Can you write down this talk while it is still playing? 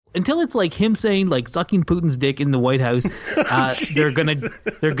until it's like him saying like sucking Putin's dick in the White House, they're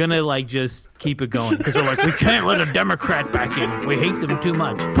gonna like just keep it going because they're like, we can't let a Democrat back in. We hate them too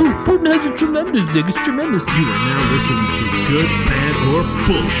much. Putin has a tremendous dick. It's tremendous. You are now listening to Good, Bad, or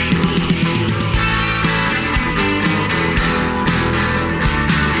Bullshit.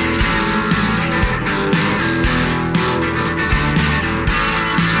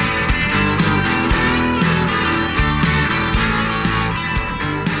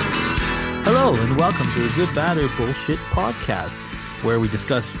 Hello and welcome to the Good, Bad, or Bullshit podcast, where we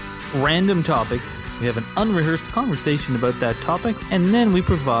discuss random topics, we have an unrehearsed conversation about that topic, and then we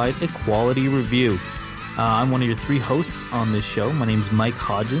provide a quality review. I'm one of your three hosts on this show. My name's Mike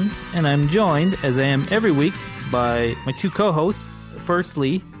Hodgins, and I'm joined, as I am every week, by my two co-hosts.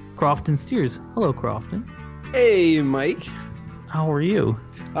 Firstly, Crofton Steers. Hello, Crofton. Hey, Mike. How are you?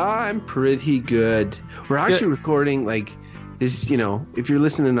 I'm pretty good. We're actually recording, like, is, you know, if you're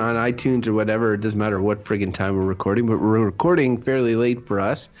listening on iTunes or whatever, it doesn't matter what friggin' time we're recording, but we're recording fairly late for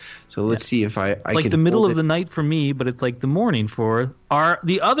us. So let's see if I like can the middle hold of the night for me, but it's like the morning for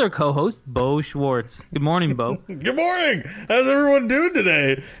the other co-host, Bo Schwartz. Good morning, Bo. Good morning. How's everyone doing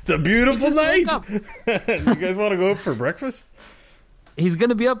today? It's a beautiful night. You guys want to go for breakfast? He's going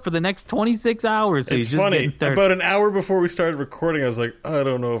to be up for the next 26 hours. So It's he's just funny. About an hour before we started recording, I was like, I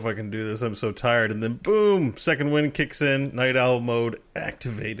don't know if I can do this. I'm so tired. And then, boom, second wind kicks in. Night owl mode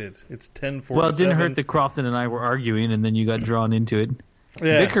activated. It's 10:47. Well, it didn't hurt that Crofton and I were arguing, and then you got drawn into it.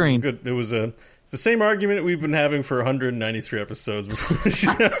 Yeah, bickering. Good. It was it's the same argument we've been having for 193 episodes before the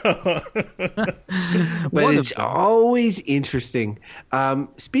show. But it's always interesting.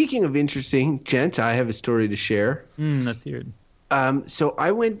 Speaking of interesting, gents, I have a story to share. Let's hear it. So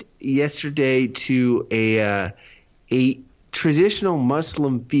I went yesterday to a traditional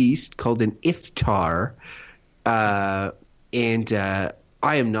Muslim feast called an iftar, and I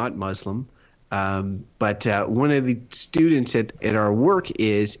am not Muslim, but one of the students at our work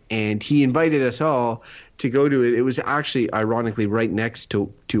is, and he invited us all to go to it. It was actually, ironically, right next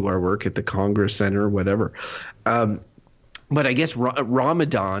to our work at the Congress Center or whatever. But I guess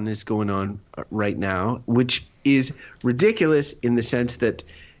Ramadan is going on right now, which is ridiculous in the sense that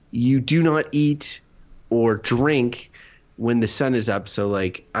you do not eat or drink when the sun is up. So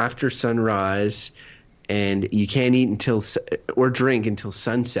like after sunrise, and you can't eat or drink until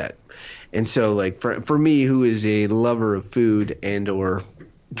sunset. And so like for me, who is a lover of food and or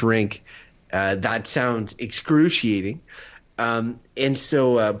drink, that sounds excruciating. And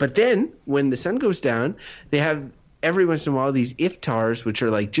so, but then when the sun goes down, they have every once in a while these iftars, which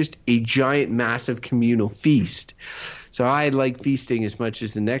are like just a giant, massive communal feast. So I like feasting as much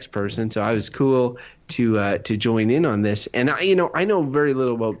as the next person. So I was cool to join in on this. And I know very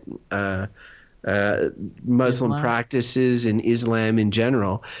little about Muslim practices and Islam in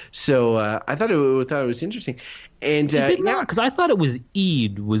general. So I thought it was interesting. And is it not? Because I thought it was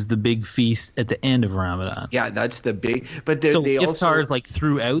Eid was the big feast at the end of Ramadan. Yeah, that's the big. But so they iftars also, like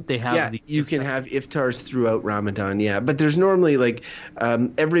throughout they have. Yeah, you can have iftars throughout Ramadan. Yeah, but there's normally like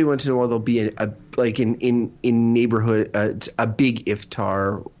every once in a while there'll be a like in neighborhood a big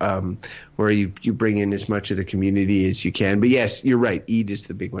iftar where you bring in as much of the community as you can. But yes, you're right. Eid is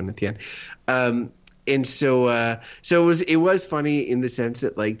the big one at the end. And so it was funny in the sense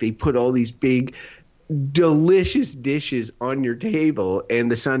that like they put all these big delicious dishes on your table and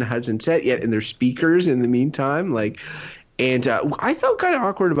the sun hasn't set yet and there's speakers in the meantime, like, and I felt kind of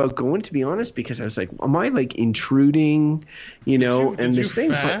awkward about going, to be honest, because I was like, am I like intruding, did you fast?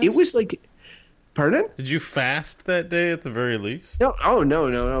 But it was like, pardon? Did you fast that day at the very least? No, hell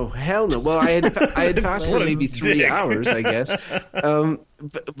no. Well, I had fasted for maybe 3 hours, I guess,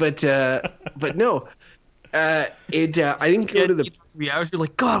 but no. I didn't go to the 3 hours. You're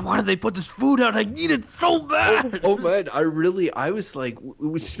like, God, why did they put this food out? I need it so bad. Oh man, I was like,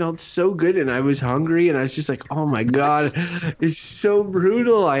 it smelled so good, and I was hungry, and I was just like, oh my God, it's so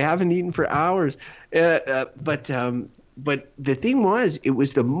brutal. I haven't eaten for hours. But the thing was, it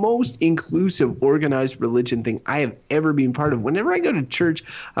was the most inclusive, organized religion thing I have ever been part of. Whenever I go to church,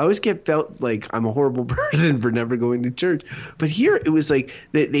 I always felt like I'm a horrible person for never going to church. But here, it was like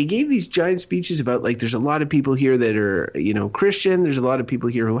they gave these giant speeches about like there's a lot of people here that are Christian. There's a lot of people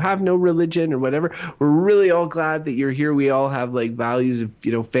here who have no religion or whatever. We're really all glad that you're here. We all have like values of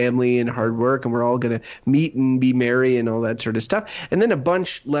family and hard work, and we're all gonna meet and be merry and all that sort of stuff. And then a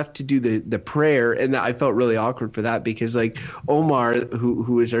bunch left to do the prayer, and I felt really awkward for that because like Omar,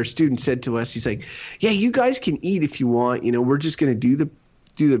 who is our student, said to us, he's like, yeah, you guys can eat if you want, we're just going to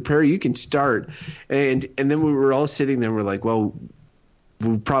do the prayer. You can start. And then we were all sitting there and we're like, well,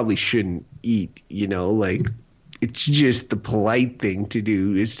 we probably shouldn't eat, like it's just the polite thing to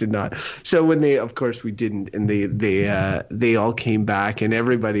do is to not. So when they, of course, we didn't, and they all came back, and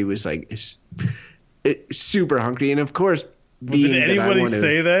everybody was like super hungry, and of course. Well, did anybody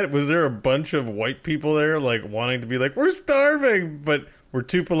say that? Was there a bunch of white people there, like, wanting to be like, we're starving, but we're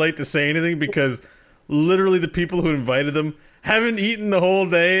too polite to say anything because literally the people who invited them haven't eaten the whole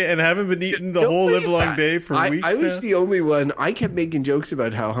day and haven't been eating the whole livelong day for weeks I was the only one. I kept making jokes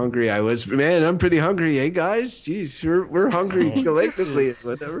about how hungry I was. Man, I'm pretty hungry. Hey, guys? Jeez, we're hungry collectively.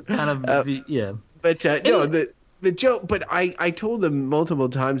 Whatever. Kind of, yeah. But, no, the joke, but I told them multiple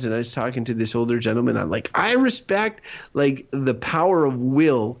times, and I was talking to this older gentleman. I'm like, I respect like the power of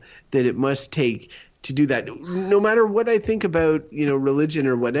will that it must take to do that. No matter what I think about, religion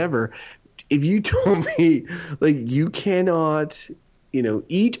or whatever, if you told me like you cannot,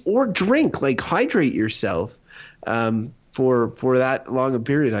 eat or drink, like hydrate yourself, for that long a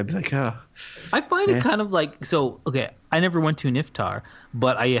period, I'd be like, I find it kind of like, so, okay, I never went to an iftar,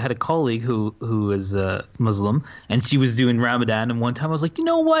 but I had a colleague who is Muslim, and she was doing Ramadan, and one time I was like, you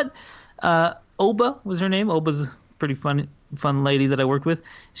know what? Oba was her name. Oba's a pretty fun lady that I worked with.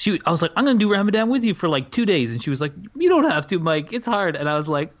 I was like, I'm going to do Ramadan with you for like 2 days. And she was like, you don't have to, Mike. It's hard. And I was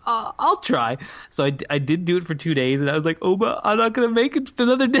like, I'll try. So I did do it for 2 days. And I was like, Oba, I'm not going to make it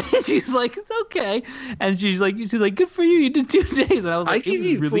another day. She's like, it's okay. And she's like, good for you. You did 2 days. And I was like, I give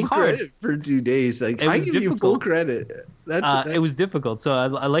you really full hard. Credit for 2 days. Like, I give you full credit. It was difficult. So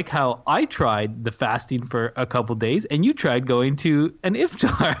I like how I tried the fasting for a couple days, and you tried going to an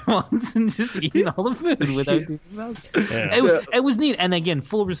iftar once and just eating all the food without doing it was neat. And again,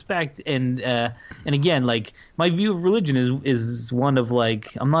 full respect. And again, like, my view of religion is one of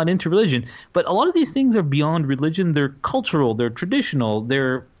like, I'm not into religion, but a lot of these things are beyond religion. They're cultural, they're traditional,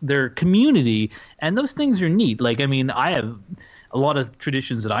 they're community, and those things are neat. Like, I mean, I have a lot of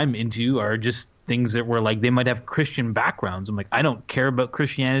traditions that I'm into are just things that were like, they might have Christian backgrounds. I'm like, I don't care about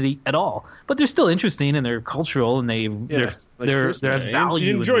Christianity at all, but they're still interesting and they're cultural and they're value. He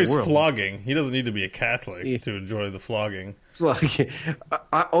enjoys in the world. Flogging. He doesn't need to be a Catholic to enjoy the flogging.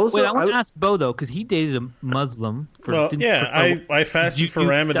 I want to ask Bo though, because he dated a Muslim. I fasted for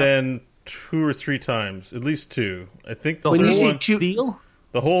Ramadan 2 or 3 times, at least 2. I think the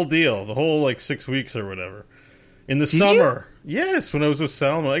whole deal, the whole like 6 weeks or whatever. In the summer. Yes, when I was with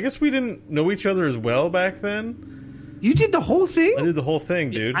Salma. I guess we didn't know each other as well back then. You did the whole thing? I did the whole thing,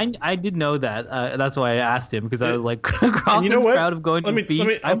 dude. I did know that. That's why I asked him, because I was like, Crofton's proud of going to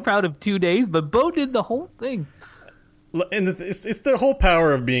feast. I'm proud of 2 days, but Bo did the whole thing. And it's the whole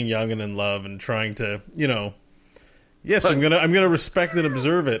power of being young and in love and trying to, yes, I'm gonna respect and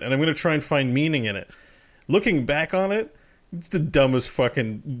observe it, and I'm gonna try and find meaning in it. Looking back on it, it's the dumbest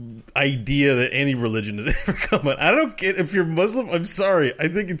fucking idea that any religion has ever come on. I don't get, if you're Muslim, I'm sorry. I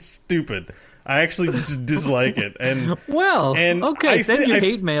think it's stupid. I actually just dislike it. And okay, send your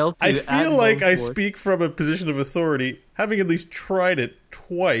hate mail to I feel like I speak from a position of authority, having at least tried it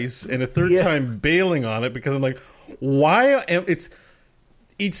twice and a third time bailing on it, because I'm like,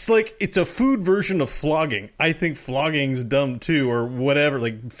 it's like, it's a food version of flogging. I think flogging's dumb too, or whatever,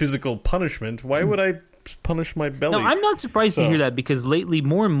 like physical punishment. Why would I punish my belly? No, I'm not surprised to hear that, because lately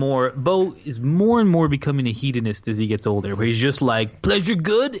more and more Bo is more and more becoming a hedonist as he gets older, where he's just like, pleasure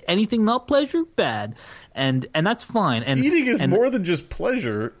good, anything not pleasure bad, and that's fine. And eating is more than just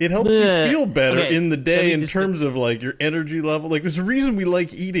pleasure. It helps you feel better in the day in terms of like your energy level. Like, there's a reason we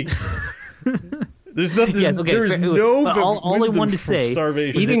like eating. There's nothing. There is no all I wanted to say.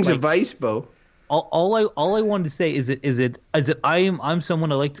 Starvation. Eating's a vice, Bo. All I wanted to say is it I'm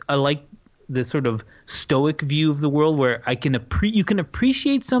someone I like the sort of stoic view of the world, where you can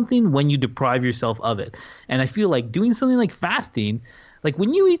appreciate something when you deprive yourself of it. And I feel like doing something like fasting, like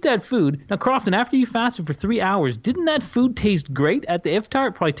when you eat that food. Now, Crofton, after you fasted for 3 hours, didn't that food taste great at the iftar?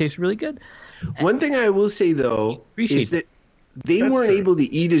 It probably tastes really good. One thing I will say though is that they weren't able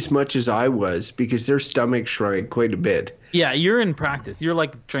to eat as much as I was, because their stomach shrank quite a bit. Yeah, you're in practice. You're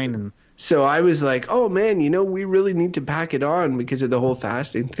like training. So I was like, oh, man, we really need to pack it on because of the whole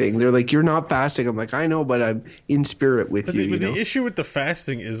fasting thing. They're like, you're not fasting. I'm like, I know, but I'm in spirit with you. But the issue with the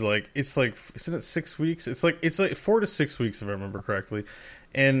fasting is like, it's like, isn't it 6 weeks? It's like 4 to 6 weeks, if I remember correctly.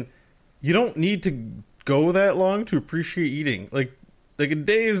 And you don't need to go that long to appreciate eating. Like a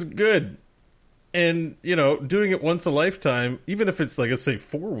day is good. And, doing it once a lifetime, even if it's like, let's say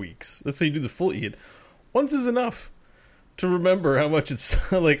 4 weeks, let's say you do the full Eid, once is enough to remember how much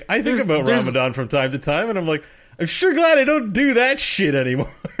it's like. I think about Ramadan from time to time, and I'm like, I'm sure glad I don't do that shit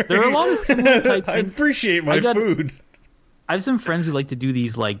anymore. There are a lot of similar type I appreciate my food. I have some friends who like to do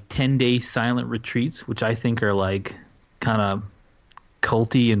these like 10-day silent retreats, which I think are like kind of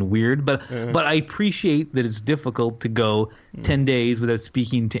culty and weird, but I appreciate that it's difficult to go 10 days without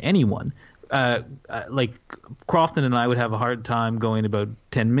speaking to anyone. Like Crofton and I would have a hard time going about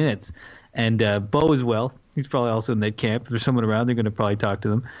 10 minutes, and Bo as well. He's probably also in that camp. If there's someone around, they're going to probably talk to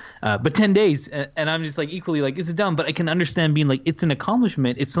them. But 10 days, and I'm just like equally like, it's dumb, but I can understand being like, it's an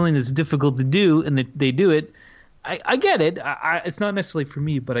accomplishment. It's something that's difficult to do, and that they do it. I get it. It's not necessarily for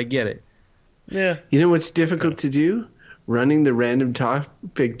me, but I get it. Yeah. You know what's difficult to do? Running the random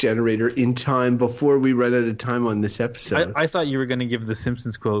topic generator in time before we run out of time on this episode. I thought you were going to give the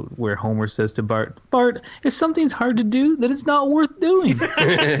Simpsons quote where Homer says to Bart, if something's hard to do, then it's not worth doing.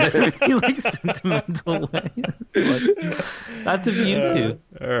 He likes sentimental way. That's a view too.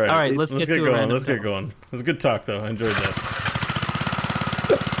 All right, let's get going. Let's get going. It was a good talk, though. I enjoyed that.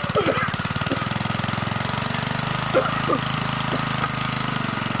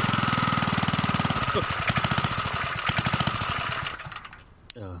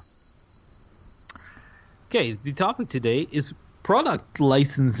 Okay, the topic today is product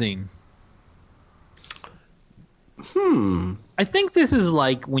licensing. I think this is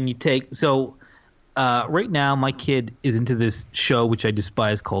like when you take... So, right now, my kid is into this show, which I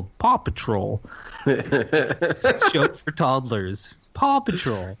despise, called Paw Patrol. It's a show for toddlers. Paw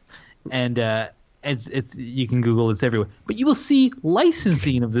Patrol. And it's you can Google, it's everywhere. But you will see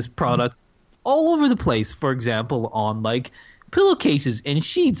licensing of this product all over the place. For example, on, like, pillowcases and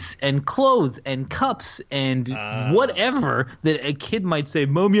sheets and clothes and cups and whatever that a kid might say,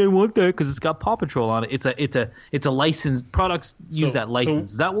 "Mommy, I want that because it's got Paw Patrol on it." It's a licensed products use that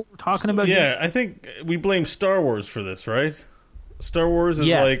license. Is that what we're talking about? Yeah, I think we blame Star Wars for this, right? Star Wars is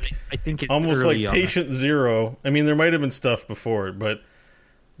like I think it's almost like patient zero. I mean, there might have been stuff before it, but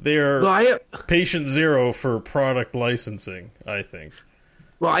they are patient zero for product licensing, I think.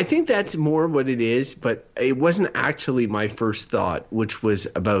 Well, I think that's more what it is, but it wasn't actually my first thought, which was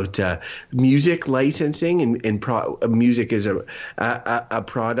about music licensing and music as a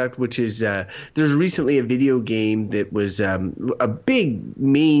product, which is there's recently a video game that was a big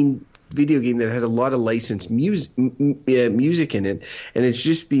main video game that had a lot of licensed music in it, and it's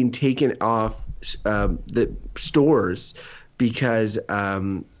just being taken off the stores because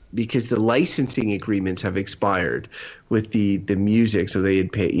the licensing agreements have expired with the music. So they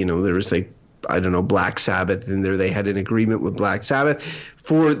had paid, there was like, I don't know, Black Sabbath, and they had an agreement with Black Sabbath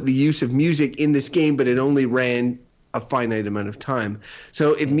for the use of music in this game, but it only ran a finite amount of time.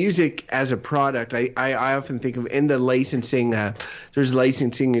 So if music as a product, I often think of in the licensing, there's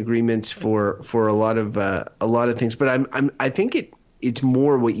licensing agreements for a lot of things, but I think it's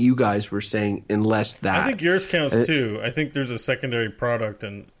more what you guys were saying and less that. I think yours counts too. I think there's a secondary product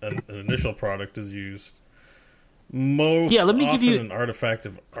and an initial product is used most often an artifact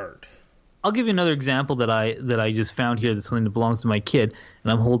of art. I'll give you another example that I just found here. That's something that belongs to my kid,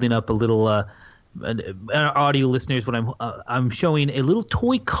 and I'm holding up a little audio listeners. What I'm showing a little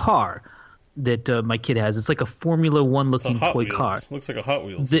toy car that my kid has. It's like a Formula One looking toy car. Looks like a Hot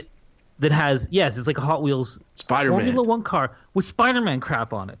Wheels. That has, yes, it's like a Hot Wheels Spider-Man. Formula One car with Spider-Man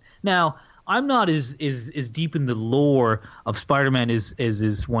crap on it. Now, I'm not as deep in the lore of Spider-Man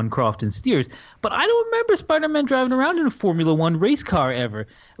as one Crofton Steers, but I don't remember Spider-Man driving around in a Formula One race car ever.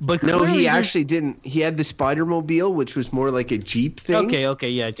 But no, he actually didn't. He had the Spider-Mobile, which was more like a Jeep thing. Okay,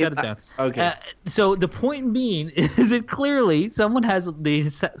 yeah, shut it down. Okay. So the point being is that clearly some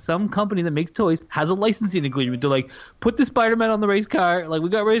company that makes toys has a licensing agreement. They're like, put the Spider-Man on the race car. Like, we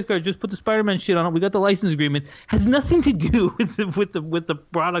got race car, just put the Spider-Man shit on it. We got the license agreement. Has nothing to do with the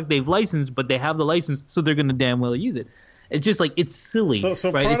product they've licensed, but they have the license, so they're going to damn well use it. It's just like, it's silly,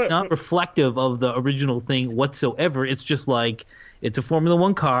 right? It's not reflective of the original thing whatsoever. It's just like, it's a Formula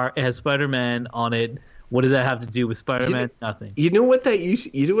One car. It has Spider-Man on it. What does that have to do with Spider-Man? Nothing. You know what I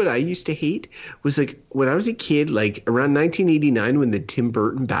used to hate was, like, when I was a kid, like around 1989 when the Tim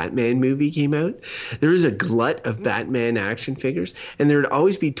Burton Batman movie came out, there was a glut of Batman action figures, and there would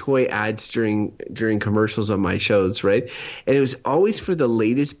always be toy ads during commercials on my shows, right? And it was always for the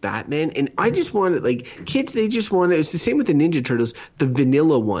latest Batman, and I just wanted, like, kids, they just wanted, it's the same with the Ninja Turtles, the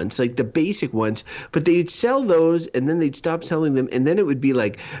vanilla ones, like the basic ones, but they'd sell those and then they'd stop selling them, and then it would be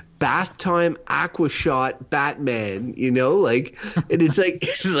like bath time aqua shot Batman, like, and it's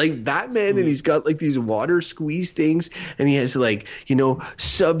like Batman, and he's got like these water squeeze things, and he has like,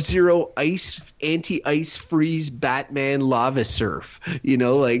 Sub-Zero ice anti-ice freeze Batman lava surf,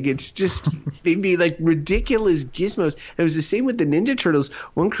 like, it's just they'd be like ridiculous gizmos. It was the same with the Ninja Turtles.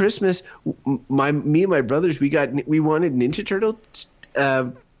 One Christmas, me and my brothers, we wanted Ninja Turtle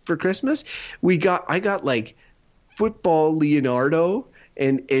for Christmas. I got like football Leonardo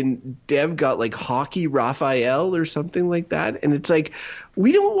and Dev got like Hockey Raphael or something like that, and it's like,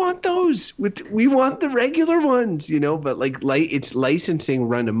 we don't want those. We want the regular ones, you know. But like it's licensing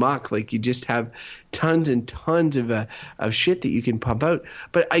run amok. Like you just have tons and tons of shit that you can pump out.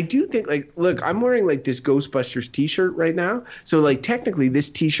 But I do think, like, look, I'm wearing like this Ghostbusters T-shirt right now. So like technically, this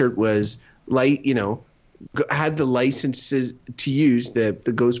T-shirt was had the licenses to use the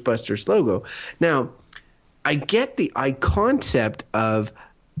Ghostbusters logo. Now, I get the concept of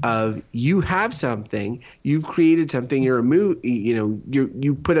you have something, you've created something, you're a movie,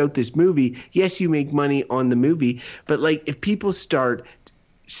 you put out this movie. Yes, you make money on the movie, but like if people start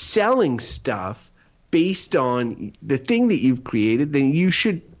selling stuff based on the thing that you've created, then you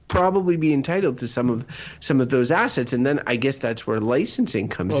should probably be entitled to some of those assets, and then I guess that's where licensing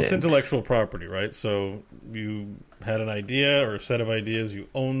comes in. Well, it's intellectual property, right? So you had an idea or a set of ideas, you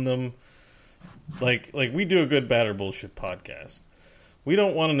own them. Like we do a Good, Bad, or Bullshit podcast. We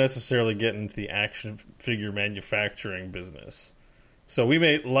don't want to necessarily get into the action figure manufacturing business. So we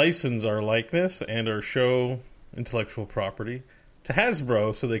may license our likeness and our show intellectual property to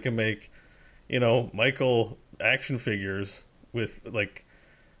Hasbro so they can make, Michael action figures with like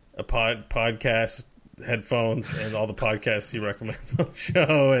a podcast headphones and all the podcasts he recommends on the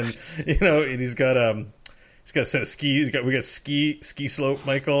show, and and he's got a set of skis. We got ski slope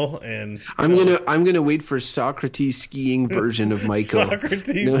Michael, and I'm gonna wait for Socrates skiing version of Michael.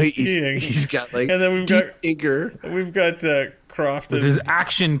 Socrates skiing. He's got like, and then we've got Crofton with his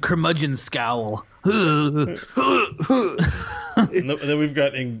action curmudgeon scowl. And then we've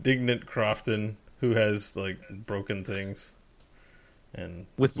got indignant Crofton, who has like broken things. And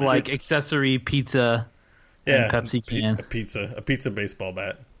with like accessory pizza and Pepsi can. A pizza baseball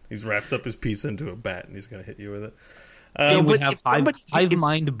bat. He's wrapped up his pizza into a bat and he's going to hit you with it. We have hive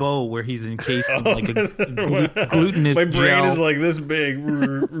mind bow where he's encased in like a glutinous My brain gel. is like this big.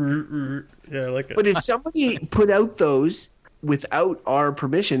 Yeah, I like it. But if somebody put out those without our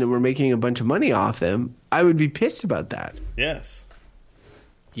permission and we're making a bunch of money off them, I would be pissed about that. Yes.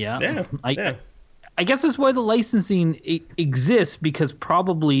 Yeah. I guess that's why the licensing exists, because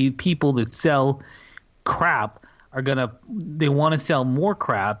probably people that sell crap they want to sell more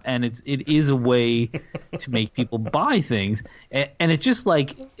crap, and it is a way to make people buy things. And it's just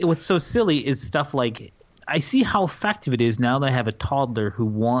like, what's so silly is stuff like, I see how effective it is now that I have a toddler who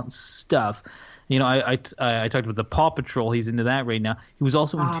wants stuff. I talked about the Paw Patrol. He's into that right now. He was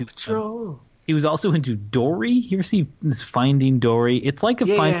also into Dory. You ever see this Finding Dory? It's like a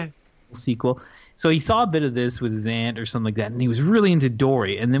Finding sequel. So he saw a bit of this with his aunt or something like that, and he was really into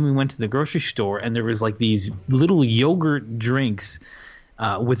Dory. And then we went to the grocery store, and there was like these little yogurt drinks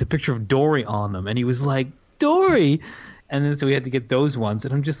with a picture of Dory on them, and he was like, Dory! And then so we had to get those ones,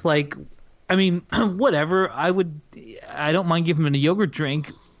 and I'm just like, I mean, whatever. I don't mind giving him a yogurt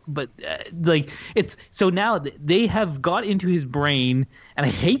drink, but it's so now they have got into his brain, and I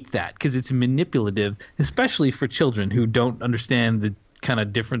hate that because it's manipulative, especially for children who don't understand the kind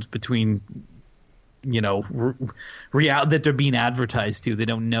of difference between that they're being advertised to. They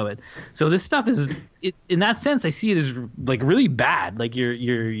don't know it. So this stuff is, in that sense, I see it as like really bad. Like you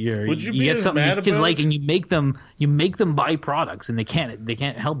get something these kids like, and you make them buy products, and they can't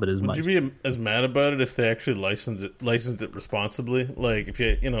help it as much. Would you be as mad about it if they actually license it responsibly? Like if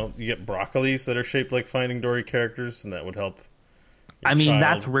you get broccolis that are shaped like Finding Dory characters, and that would help. I mean,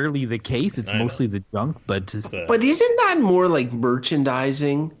 that's rarely the case. It's mostly the junk, but isn't that more like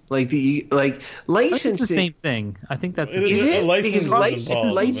merchandising? Like licensing? It's the same thing. I think that's it's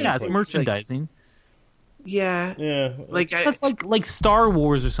merchandising. Yeah. That's like Star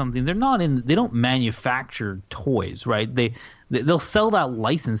Wars or something. They don't manufacture toys, right? They'll sell that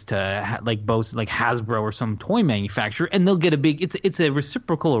license to like Hasbro or some toy manufacturer, and they'll get a big. It's a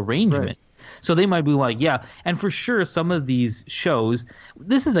reciprocal arrangement. Right. So they might be like, yeah, and for sure some of these shows,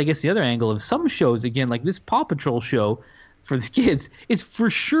 this is I guess the other angle of some shows, again, like this Paw Patrol show for the kids, is for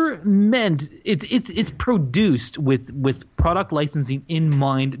sure meant, it's produced with product licensing in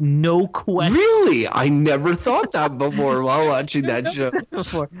mind, no question. Really? I never thought that before while watching that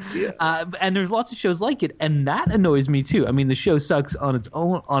show. Yeah. And there's lots of shows like it, and that annoys me too. I mean, the show sucks on its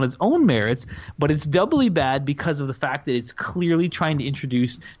own merits, but it's doubly bad because of the fact that it's clearly trying to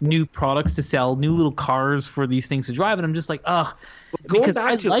introduce new products to sell, new little cars for these things to drive, and I'm just like, ugh. Going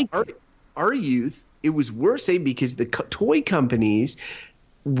back to our youth, it was worse, because the toy companies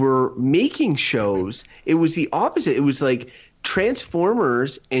were making shows. It was the opposite. It was like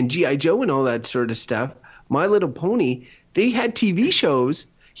Transformers and G.I. Joe and all that sort of stuff. My Little Pony, they had TV shows.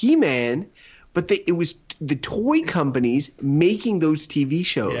 He-Man but it was the toy companies making those TV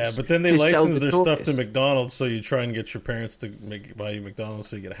shows. Yeah, but then they license their stuff to McDonald's, so you try and get your parents to buy you McDonald's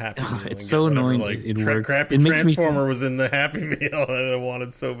so you get a Happy Meal. It's so annoying. Like, it works. Crappy Transformer was in the Happy Meal, and I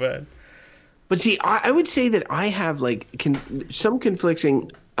wanted so bad. But see, I would say that I have some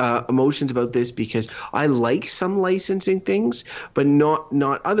conflicting emotions about this, because I like some licensing things, but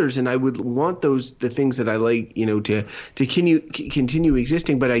not others, and I would want the things that I like, to continue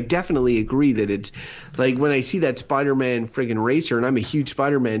existing. But I definitely agree that it's like when I see that Spider-Man friggin' racer, and I'm a huge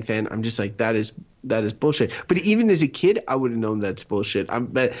Spider-Man fan, I'm just like, that is bullshit. But even as a kid, I would have known that's bullshit.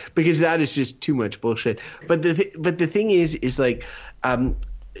 Because that is just too much bullshit. But the thing is like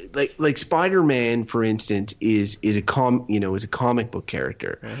Spider-Man, for instance, is a comic book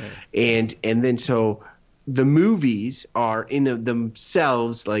character, and then so the movies are in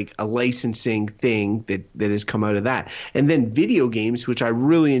themselves like a licensing thing that has come out of that, and then video games, which I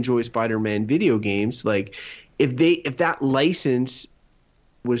really enjoy Spider-Man video games. Like if that license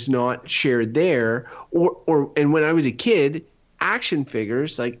was not shared there, and when I was a kid, action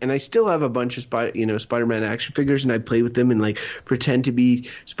figures, and I still have a bunch of Spider-Man action figures, and I play with them and pretend to be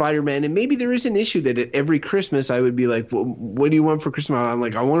Spider-Man. And maybe there is an issue that at every Christmas I would be like, well, what do you want for Christmas? I'm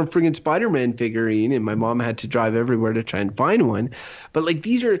like, I want a friggin' Spider-Man figurine, and my mom had to drive everywhere to try and find one. But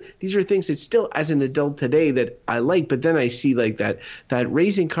these are things that still, as an adult today, that I like. But then I see that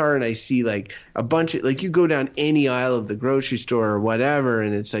racing car, and I see a bunch of you go down any aisle of the grocery store or whatever,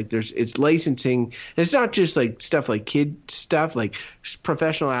 and it's it's licensing. And it's not just stuff like kid stuff, like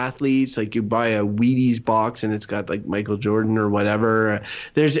professional athletes, you buy a Wheaties box and it's got Michael Jordan or whatever.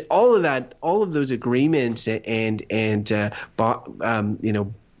 There's all of that, all of those agreements, and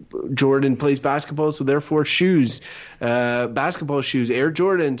Jordan plays basketball, so therefore basketball shoes, Air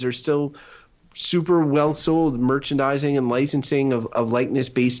Jordans are still super well sold, merchandising and licensing of likeness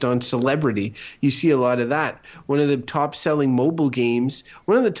based on celebrity. You see a lot of that. One of the top selling mobile games,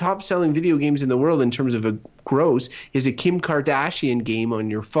 one of the top selling video games in the world in terms of a gross, is a Kim Kardashian game on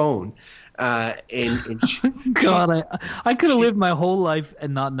your phone. God, I could have lived my whole life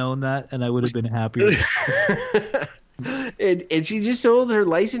and not known that, and I would have been happier. And she just sold her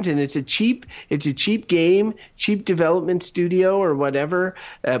license, and it's a cheap game, cheap development studio or whatever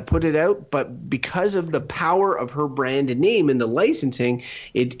put it out. But because of the power of her brand and name and the licensing,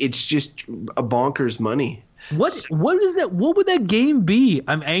 it's just a bonkers money. What is that? What would that game be?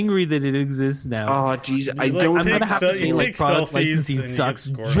 I'm angry that it exists now. Oh, jeez, I'm gonna have to say product licensing sucks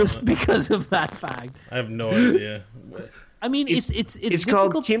just because of that fact. I have no idea. I mean, it's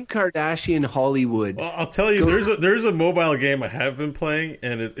called Kim Kardashian Hollywood. Well, I'll tell you, there's a mobile game I have been playing,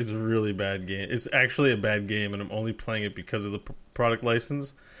 and it's a really bad game. It's actually a bad game, and I'm only playing it because of the product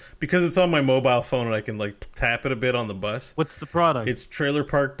license. Because it's on my mobile phone, and I can tap it a bit on the bus. What's the product? It's Trailer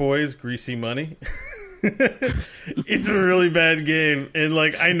Park Boys, Greasy Money. It's a really bad game, and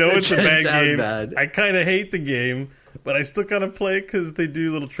I know it's a bad game. Bad. I kind of hate the game, but I still kind of play it because they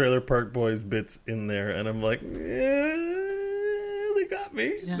do little Trailer Park Boys bits in there, and I'm like, yeah. They got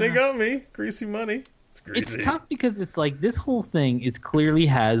me. Yeah. They got me. Greasy money. It's greasy. It's tough because it's this whole thing. It clearly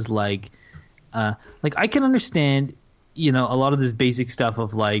has I can understand, a lot of this basic stuff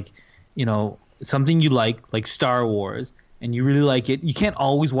of something you like Star Wars, and you really like it. You can't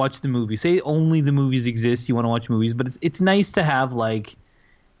always watch the movie. Say only the movies exist. You want to watch movies, but it's nice to have I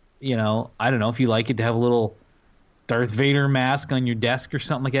don't know if you like it to have a little Darth Vader mask on your desk or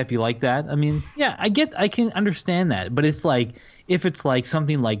something like that. If you like that, I mean, yeah, I can understand that, but it's if it's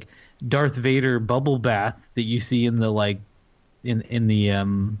something like Darth Vader bubble bath that you see in the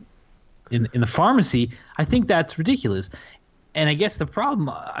in the pharmacy, I think that's ridiculous. And I guess the problem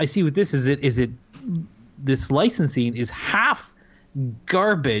I see with this is this licensing is half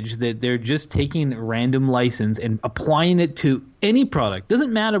garbage, that they're just taking a random license and applying it to any product.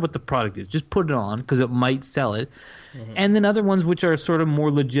 Doesn't matter what the product is, just put it on because it might sell it. Mm-hmm. And then other ones which are sort of more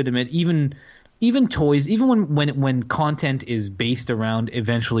legitimate, even toys, even when content is based around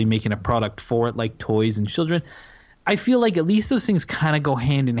eventually making a product for it, like toys and children, I feel like at least those things kind of go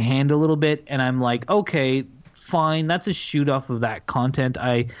hand in hand a little bit. And I'm like, okay, fine, that's a shoot off of that content.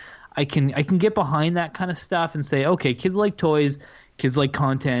 I can get behind that kind of stuff and say, okay, kids like toys, kids like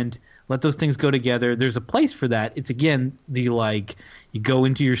content, let those things go together. There's a place for that. It's again you go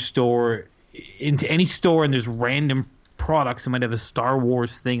into your store, into any store, and there's random products that might have a Star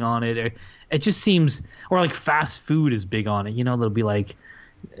Wars thing on it. It just seems, or fast food is big on it. They'll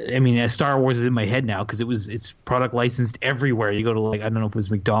be Star Wars is in my head now because it's product licensed everywhere. You go to I don't know if it was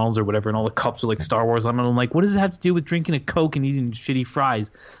McDonald's or whatever, and all the cups are Star Wars on it. I'm like, what does it have to do with drinking a Coke and eating shitty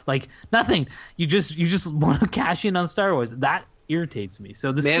fries? Nothing. You just want to cash in on Star Wars. That irritates me.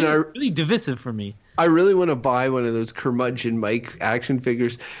 So this Man, game is really divisive for me. I really want to buy one of those curmudgeon Mike action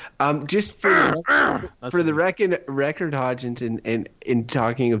figures. Just for the record, Hodgins, and in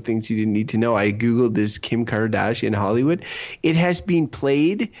talking of things you didn't need to know, I Googled this Kim Kardashian Hollywood. It has been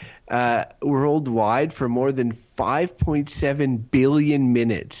played worldwide for more than 5.7 billion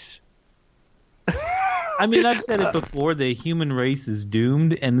minutes. I mean, I've said it before. The human race is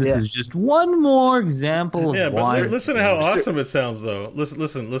doomed, and this is just one more example of why. But listen to how awesome it sounds, though.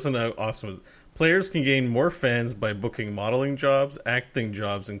 Listen to how awesome it is. Players can gain more fans by booking modeling jobs, acting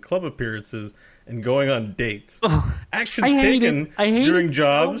jobs, and club appearances, and going on dates. Actions taken during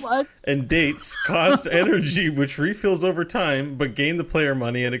jobs and dates cost energy, which refills over time, but gain the player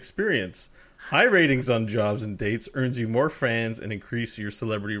money and experience. High ratings on jobs and dates earns you more fans and increase your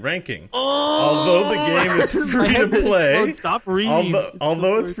celebrity ranking. Although the game is free to play,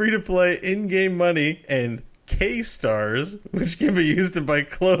 although it's free to play, in-game money and K-stars, which can be used to buy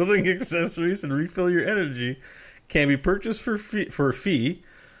clothing, accessories, and refill your energy, can be purchased for a fee.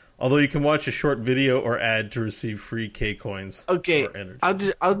 Although you can watch a short video or ad to receive free K coins. Okay, or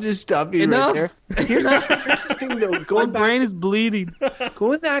energy. I'll just stop you right there. Here's the thing, though. My brain is bleeding.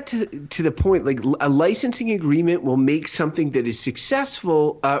 Going back to the point, like a licensing agreement will make something that is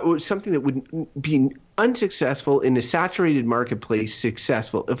successful, or something that would be unsuccessful in a saturated marketplace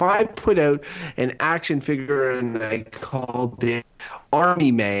successful. If I put out an action figure and I called it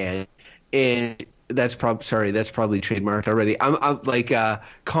Army Man, and that's probably trademarked already. I'm like a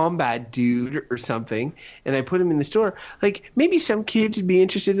combat dude or something, and I put him in the store. Like maybe some kids would be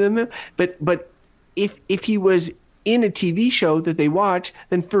interested in him, but if he was in a TV show that they watch,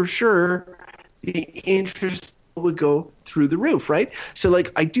 then for sure the interest would go through the roof, right? So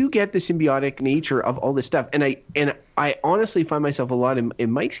like I do get the symbiotic nature of all this stuff, and I honestly find myself a lot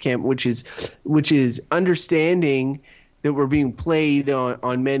in Mike's camp, which is understanding that we're being played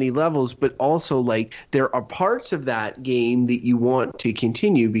on many levels, but also like there are parts of that game that you want to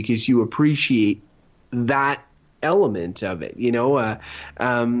continue because you appreciate that element of it, you know,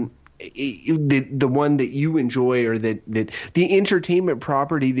 the one that you enjoy, or that the entertainment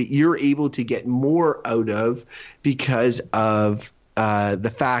property that you're able to get more out of because of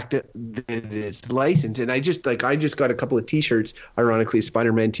the fact that it's licensed. And I just got a couple of T-shirts, ironically a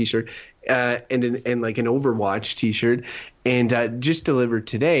Spider-Man T-shirt and like an Overwatch T-shirt, and just delivered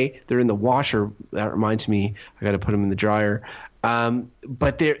today. They're in the washer. That reminds me, I got to put them in the dryer.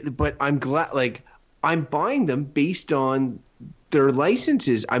 But I'm glad, like I'm buying them based on their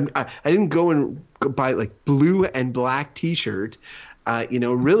licenses. I didn't go and buy like blue and black T-shirt. You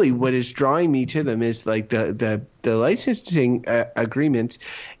know, really what is drawing me to them is like the licensing agreements,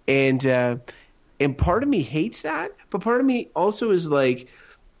 and part of me hates that, but part of me also is like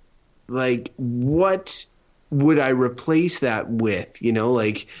what would I replace that with? You know,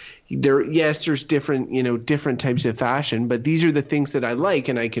 like there's different types of fashion, but these are the things that I like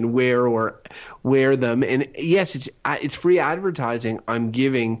and I can wear them. And yes, it's free advertising I'm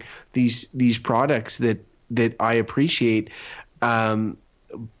giving these products that I appreciate.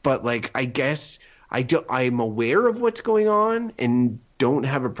 But like, I guess I'm aware of what's going on and don't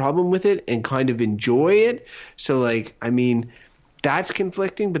have a problem with it and kind of enjoy it. So like, I mean, that's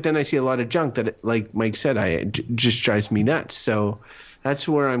conflicting, but then I see a lot of junk that, like Mike said, it just drives me nuts. So that's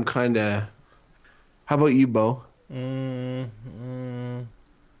where I'm kind of. How about you, Bo?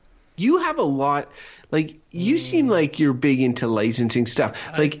 You have a lot. Like you seem like you're big into licensing stuff.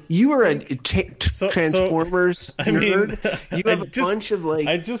 Like you are a Transformers nerd. You have a bunch of like.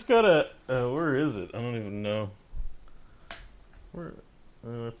 I just got a. Where is it? I don't even know. Where?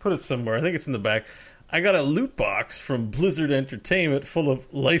 Put it somewhere. I think it's in the back. I got a loot box from Blizzard Entertainment full of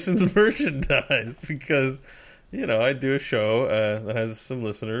licensed merchandise because, you know, I do a show that has some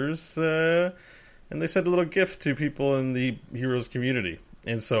listeners, and they send a little gift to people in the Heroes community.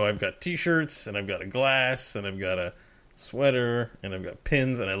 And so I've got T-shirts, and I've got a glass, and I've got a sweater, and I've got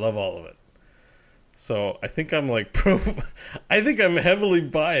pins, and I love all of it. So I think I'm like I think I'm heavily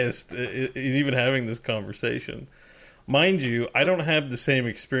biased in even having this conversation. Mind you, I don't have the same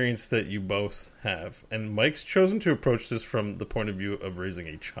experience that you both have, and Mike's chosen to approach this from the point of view of raising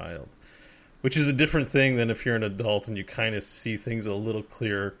a child, which is a different thing than if you're an adult and you kind of see things a little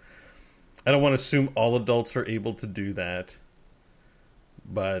clearer. I don't want to assume all adults are able to do that,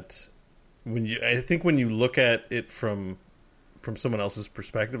 but I think when you look at it from someone else's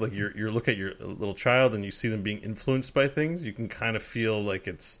perspective, like you look at your little child and you see them being influenced by things, you can kind of feel like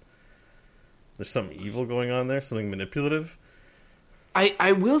there's something evil going on there, something manipulative.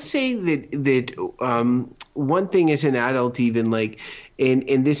 I will say that one thing as an adult, even like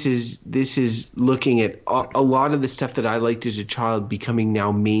and this is looking at a lot of the stuff that I liked as a child becoming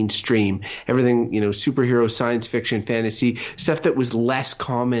now mainstream. Everything, superhero, science fiction, fantasy, stuff that was less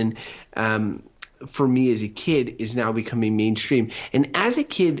common for me as a kid is now becoming mainstream. And as a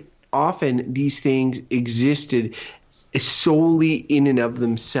kid, often these things existed solely in and of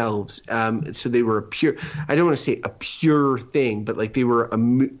themselves. So they were I don't want to say a pure thing, but like they were a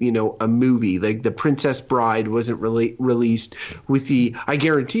movie. Like The Princess Bride wasn't released with I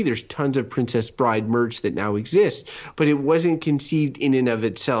guarantee there's tons of Princess Bride merch that now exists, but it wasn't conceived in and of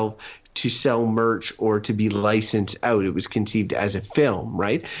itself to sell merch or to be licensed out. It was conceived as a film,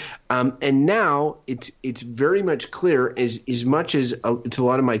 right? And now it's very much clear, as much as it's a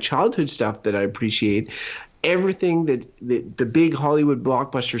lot of my childhood stuff that I appreciate. Everything that the big Hollywood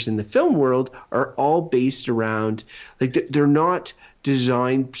blockbusters in the film world are all based around, like they're not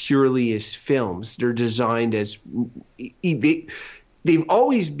designed purely as films. They're designed as they've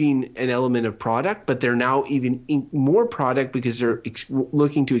always been an element of product, but they're now even more product because they're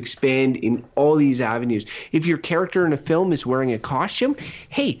looking to expand in all these avenues. If your character in a film is wearing a costume,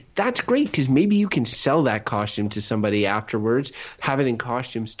 hey, that's great because maybe you can sell that costume to somebody afterwards, have it in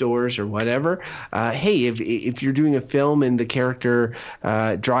costume stores or whatever. Hey, if you're doing a film and the character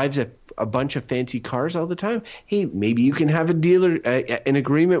drives a bunch of fancy cars all the time, hey, maybe you can have an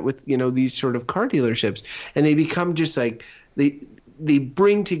agreement with these sort of car dealerships, and they become just like they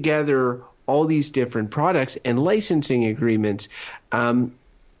bring together all these different products and licensing agreements, and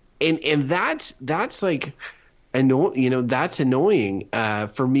that's like that's annoying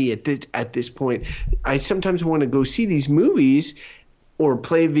for me at this point. I sometimes want to go see these movies or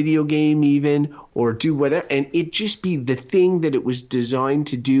play a video game even, or do whatever, and it just be the thing that it was designed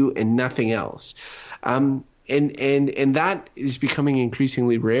to do and nothing else. And that is becoming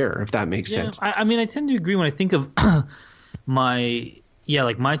increasingly rare, if that makes sense. I mean, I tend to agree when I think of my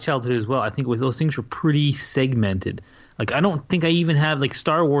childhood as well. I think those things were pretty segmented. Like, I don't think I even have, like,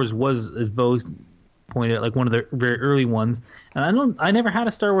 Star Wars was, as Bo pointed out, like one of the very early ones. And I never had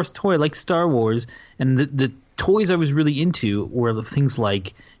a Star Wars toy like Star Wars. And the toys I was really into were the things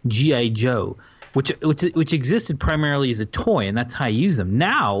like G.I. Joe, which existed primarily as a toy, and that's how I use them.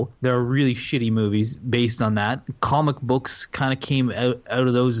 Now there are really shitty movies based on that. Comic books kind of came out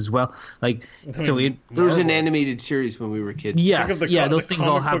of those as well. Like, there was an animated series when we were kids. Yes, those things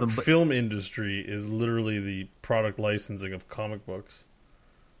all happen. But film industry is literally the product licensing of comic books.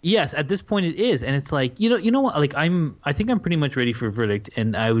 Yes, at this point it is, and it's like you know what? Like I think I'm pretty much ready for a verdict,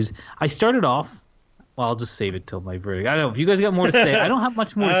 and I started off. Well, I'll just save it till my verdict. I don't know if you guys got more to say. I don't have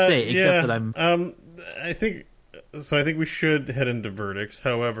much more to say except that I'm. I think we should head into verdicts.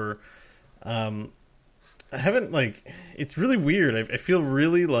 However, I haven't it's really weird. I feel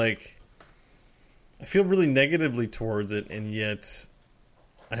really negatively towards it, and yet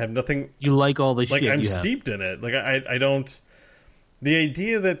I have nothing. You like all the shit. I'm steeped in it. Like I don't. The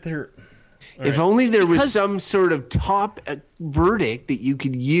idea that they're. If only there was some sort of top verdict that you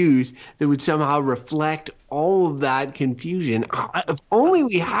could use that would somehow reflect all of that confusion. If only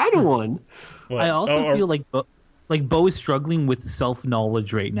we had one. I also feel like Bo is struggling with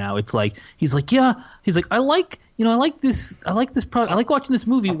self-knowledge right now. It's like he's like I like this product. I like watching this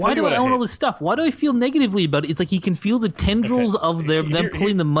movie. Why do I own all this stuff? Why do I feel negatively about it? It's like he can feel the tendrils of them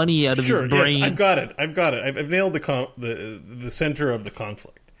pulling the money out of his brain. Yes, I've got it. I've nailed the center of the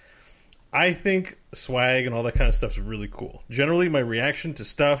conflict. I think swag and all that kind of stuff is really cool. Generally, my reaction to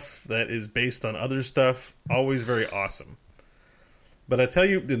stuff that is based on other stuff, always very awesome. But I tell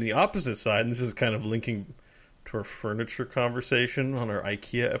you, in the opposite side, and this is kind of linking to our furniture conversation on our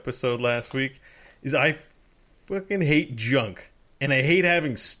IKEA episode last week, is I fucking hate junk. And I hate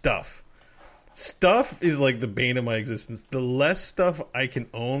having stuff. Stuff is like the bane of my existence. The less stuff I can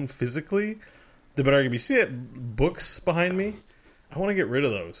own physically, the better I can be. See that books behind me? I want to get rid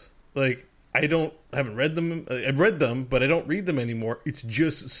of those. Like, I haven't read them. I've read them, but I don't read them anymore. It's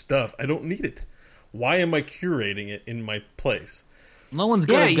just stuff. I don't need it. Why am I curating it in my place? No one's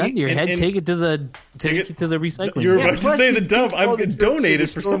got a gun to your head. Take it to the recycling. You're about to say the dump. I'm going to donate it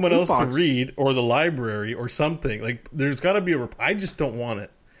for someone else to read, or the library, or something. Like, there's got to be I just don't want it.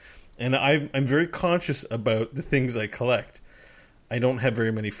 And I'm very conscious about the things I collect. I don't have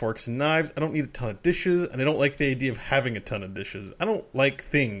very many forks and knives. I don't need a ton of dishes, and I don't like the idea of having a ton of dishes. I don't like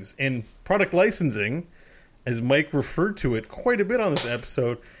things. And product licensing, as Mike referred to it quite a bit on this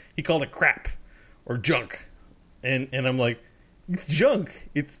episode, he called it crap or junk. And I'm like, it's junk.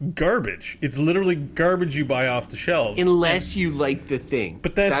 It's garbage. It's literally garbage you buy off the shelves. Unless you like the thing.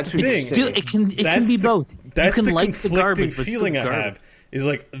 But that's the thing. It can be both. That's you can the like conflicting the garbage, feeling I have. is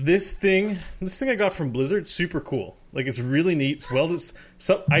like this thing I got from Blizzard, super cool. Like, it's really neat. It's well, it's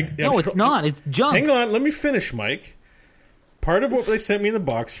not. It's junk. Hang on, let me finish, Mike. Part of what they sent me in the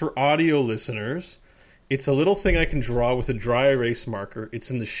box for audio listeners, it's a little thing I can draw with a dry erase marker.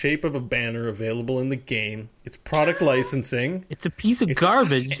 It's in the shape of a banner available in the game. It's product licensing. It's a piece of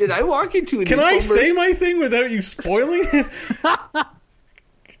garbage. Did I walk into an Can I say my thing without you spoiling it?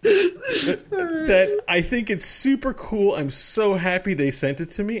 that I think it's super cool. I'm so happy they sent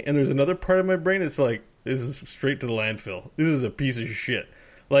it to me. And there's another part of my brain that's like, this is straight to the landfill. This is a piece of shit.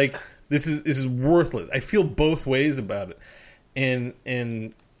 Like, this is worthless. I feel both ways about it. And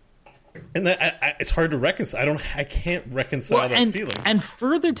that it's hard to reconcile. I can't reconcile that feeling. And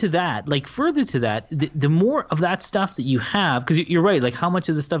further to that, the more of that stuff that you have, because you're right, like how much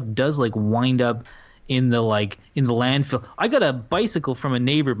of the stuff does like wind up in the landfill. I got a bicycle from a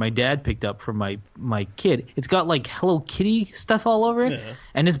neighbor my dad picked up from my kid. It's got like Hello Kitty stuff all over it,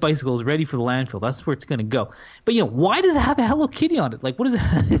 and this bicycle is ready for the landfill. That's where it's going to go. But why does it have a Hello Kitty on it? Like, what is it?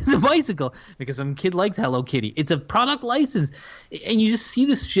 It's a bicycle because some kid likes Hello Kitty. It's a product license, and you just see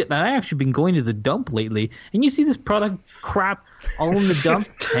this shit. And I actually been going to the dump lately, and you see this product crap all in the dump,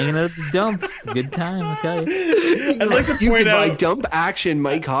 hanging out at the dump. It's a good time, I tell you. I'd like to point out by dump action,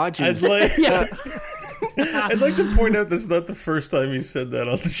 Mike Hodgins. I'd like to point out this is not the first time you said that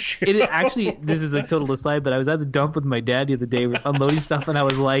on the show. It actually, this is a total aside, but I was at the dump with my dad the other day, unloading stuff, and I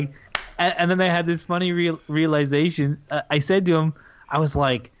was like, and then I had this funny realization. I said to him, I was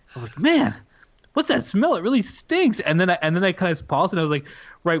like, man, what's that smell? It really stinks. And then I kind of paused, and I was like,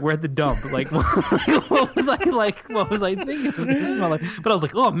 right, we're at the dump. Like, what was I thinking? But I was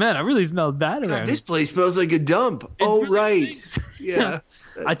like, oh man, I really smell bad around. This place smells like a dump. Oh really right, stinks. Yeah.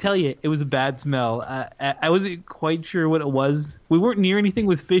 I tell you, it was a bad smell. I wasn't quite sure what it was. We weren't near anything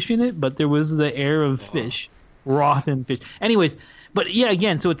with fish in it, but there was the air of fish, rotten fish. Anyways, but yeah,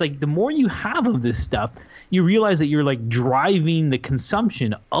 again, so it's like the more you have of this stuff, you realize that you're like driving the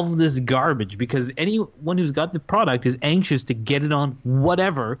consumption of this garbage because anyone who's got the product is anxious to get it on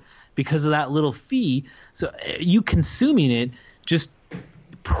whatever because of that little fee. So you consuming it just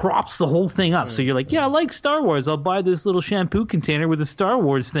props the whole thing up. So you're like, yeah, I like Star Wars. I'll buy this little shampoo container with a Star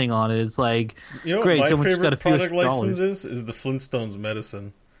Wars thing on it. It's like, great. My Someone just got favorite a few product license is the Flintstones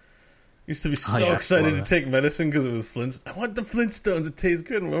medicine. Used to be so excited to take medicine because it was Flintstones. I want the Flintstones. It tastes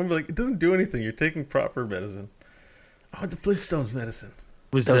good. And I'm like, it doesn't do anything. You're taking proper medicine. I want the Flintstones medicine.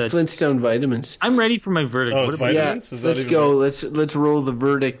 The Flintstone vitamins. I'm ready for my verdict. Oh, it's vitamins? Yeah, let's go. Let's roll the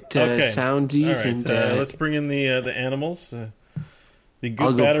verdict soundies. All right, and let's bring in the animals. The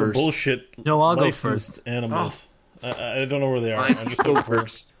good, bad, or bullshit licensed animals. I don't know where they are. I'm just go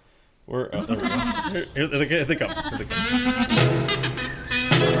first. There we go. Here they come.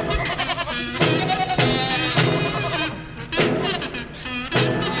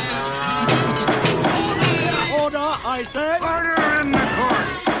 Order, I say. Order in the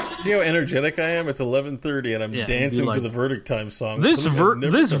court. See how energetic I am? It's 11:30 and I'm dancing to the verdict time song. This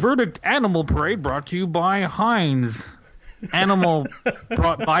verdict animal parade brought to you by Heinz. Animal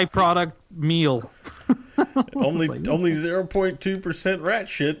byproduct meal. only 0.2% rat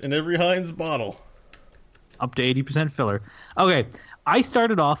shit in every Heinz bottle. Up to 80% filler. Okay, I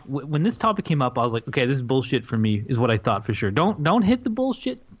started off when this topic came up. I was like, okay, this is bullshit for me. Is what I thought for sure. Don't hit the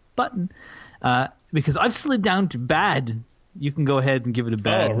bullshit button because I've slid down to bad. You can go ahead and give it a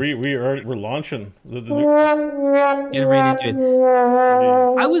bad. Oh, we're launching. Getting ready to do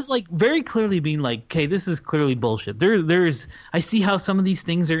it. I was like very clearly being like, okay, this is clearly bullshit. There's I see how some of these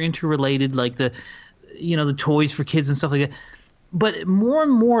things are interrelated, like the toys for kids and stuff like that. But more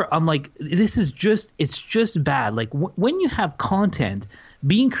and more, I'm like, it's just bad. Like when you have content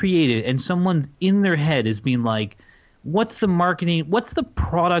being created and someone's in their head is being like, what's the marketing, what's the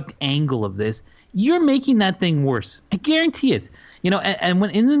product angle of this? You're making that thing worse. I guarantee it. And when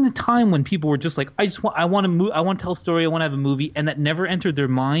in the time when people were just like, I want to tell a story, I want to have a movie, and that never entered their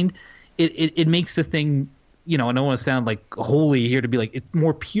mind, it makes the thing, I don't want to sound like holy here to be like it's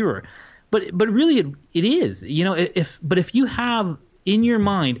more pure, but really it is. If you have in your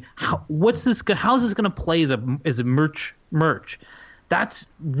mind how's this going to play as a merch, that's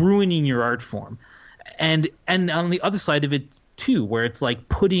ruining your art form, and on the other side of it too, where it's like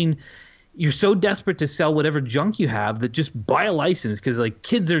you're so desperate to sell whatever junk you have that just buy a license because like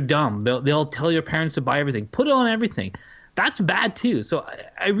kids are dumb. They'll tell your parents to buy everything. Put it on everything. That's bad too. So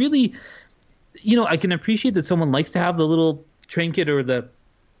I really, I can appreciate that someone likes to have the little trinket or the,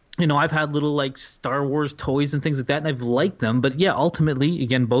 I've had little like Star Wars toys and things like that, and I've liked them. But yeah, ultimately,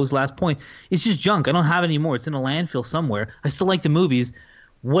 again, Bo's last point, it's just junk. I don't have any more. It's in a landfill somewhere. I still like the movies.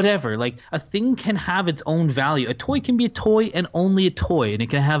 whatever. Like, a thing can have its own value. A toy can be a toy and only a toy, and it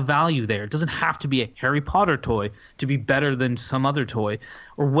can have value there. It doesn't have to be a Harry Potter toy to be better than some other toy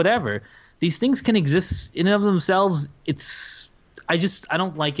or whatever. These things can exist in and of themselves. I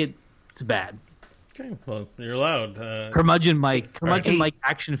don't like it. It's bad. Okay, well, you're allowed. Curmudgeon Mike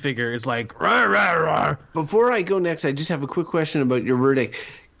action figure is like, rah, rah, rah. Before I go next, I just have a quick question about your verdict.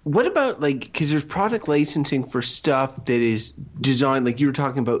 What about, like, because there's product licensing for stuff that is designed, like you were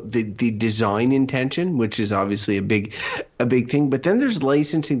talking about the design intention, which is obviously a big thing. But then there's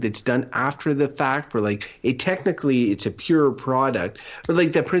licensing that's done after the fact, where like it's a pure product. But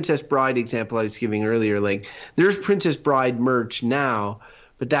like the Princess Bride example I was giving earlier, like there's Princess Bride merch now,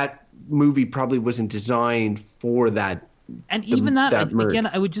 but that movie probably wasn't designed for that. And even that merch. Again,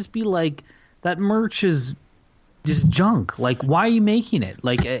 I would just be like, that merch is just junk. Like, why are you making it?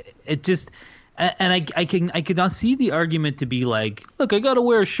 Like, it just, and I could not see the argument to be like, look, I gotta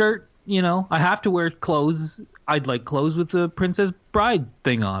wear a shirt, you know, I have to wear clothes. I'd like clothes with the Princess Bride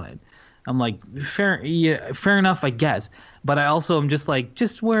thing on it. I'm like, fair enough, I guess. But I also am just like,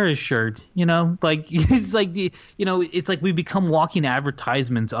 just wear a shirt, you know? Like, it's like it's like we become walking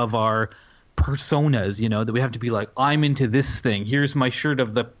advertisements of our personas, you know, that we have to be like, I'm into this thing. Here's my shirt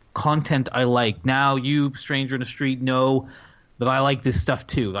of the content I like. Now you, stranger in the street, know that I like this stuff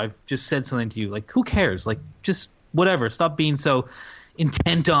too. I've just said something to you. Like, who cares? Like, just whatever. Stop being so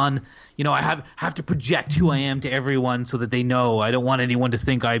intent on, you know, I have to project who I am to everyone so that they know. I don't want anyone to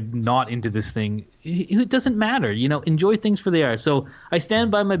think I'm not into this thing. It doesn't matter. You know, enjoy things for they are. So I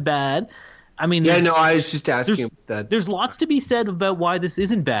stand by my bad. I mean, I was just asking that. There's lots to be said about why this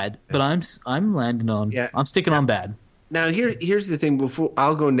isn't bad, but I'm landing on. Yeah. I'm sticking on bad. Now here's the thing. Before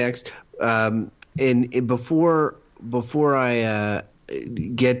I'll go next, and before I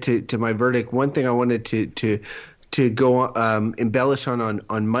get to my verdict, one thing I wanted to go embellish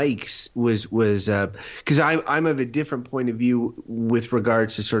on Mike's was because I'm of a different point of view with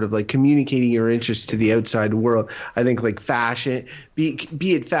regards to sort of like communicating your interests to the outside world. I think like fashion, be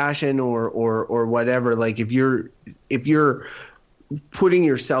it fashion or whatever. Like if you're putting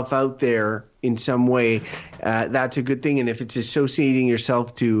yourself out there in some way, that's a good thing. And if it's associating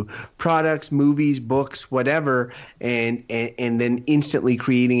yourself to products, movies, books, whatever, and then instantly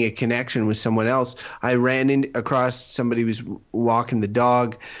creating a connection with someone else. I ran across somebody who was walking the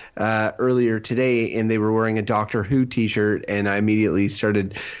dog earlier today, and they were wearing a Doctor Who t-shirt, and I immediately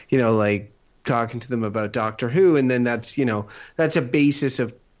started, you know, like talking to them about Doctor Who, and then that's a basis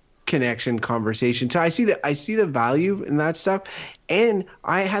of connection, conversation. So I see the value in that stuff. And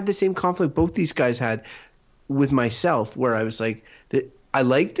I had the same conflict both these guys had with myself, where I was like, I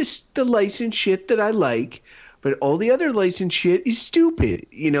like the licensed shit that I like, but all the other licensed shit is stupid,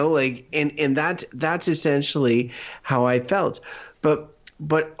 you know, like, and that's essentially how I felt. But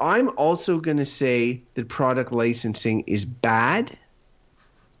I'm also going to say that product licensing is bad.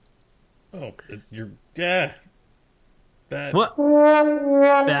 Oh, yeah. Bad. What?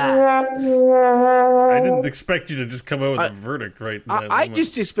 Bad. I didn't expect you to just come out with a verdict right now. I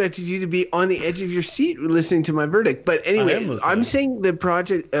just expected you to be on the edge of your seat listening to my verdict. But anyway, I'm saying the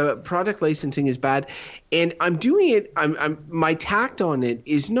product licensing is bad, and I'm doing it. My tact on it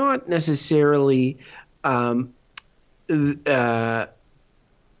is not necessarily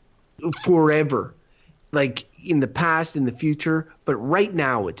forever, like in the past, in the future, but right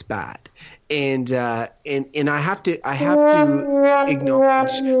now it's bad. And I have to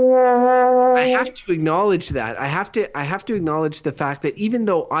acknowledge that. I have to acknowledge the fact that even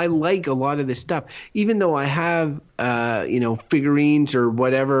though I like a lot of this stuff, even though I have figurines or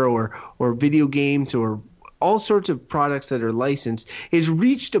whatever, or video games or all sorts of products that are licensed, it's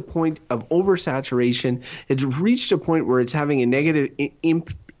reached a point of oversaturation. It's reached a point where it's having a negative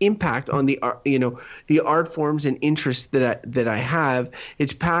impact on the art forms and interests that I have.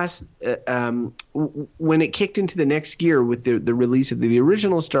 It's past when it kicked into the next gear with the release of the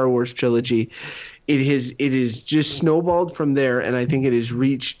original Star Wars trilogy. It is just snowballed from there, and I think it has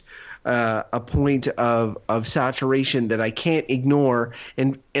reached a point of saturation that I can't ignore.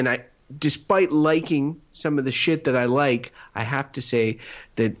 And I, despite liking some of the shit that I like, I have to say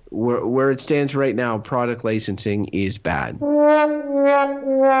that where it stands right now, product licensing is bad. Well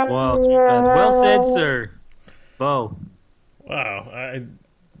said, sir. Bo. Wow,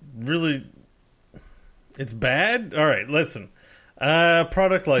 it's bad? All right, listen.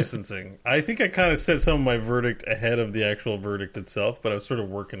 Product licensing. I think I kind of said some of my verdict ahead of the actual verdict itself, but I was sort of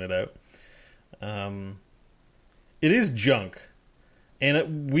working it out. It is junk.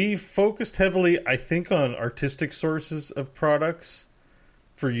 And we focused heavily, I think, on artistic sources of products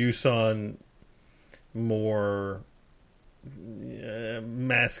for use on more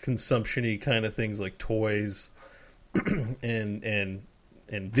mass consumption-y kind of things like toys and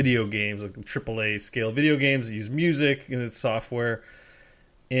video games, like AAA scale video games that use music and its software.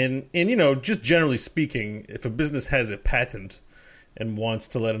 And just generally speaking, if a business has a patent and wants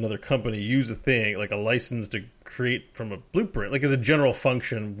to let another company use a thing, like a license to create from a blueprint, like as a general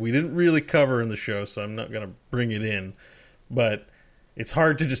function, we didn't really cover in the show, so I'm not going to bring it in. But it's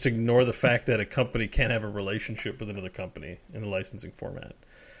hard to just ignore the fact that a company can't have a relationship with another company in the licensing format.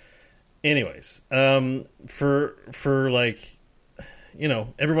 Anyways, for like,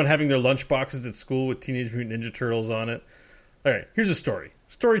 everyone having their lunch boxes at school with Teenage Mutant Ninja Turtles on it. All right, here's a story.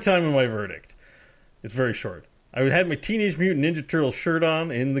 Story time and my verdict. It's very short. I had my Teenage Mutant Ninja Turtles shirt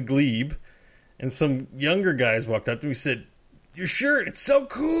on in the glebe, and some younger guys walked up to me and said, "Your shirt, it's so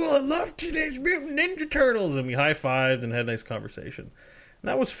cool. I love Teenage Mutant Ninja Turtles." And we high-fived and had a nice conversation. And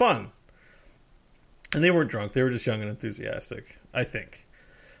that was fun. And they weren't drunk. They were just young and enthusiastic, I think.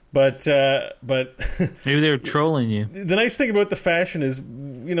 But maybe they were trolling you. The nice thing about the fashion is,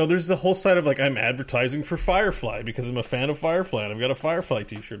 there's the whole side of like, I'm advertising for Firefly because I'm a fan of Firefly and I've got a Firefly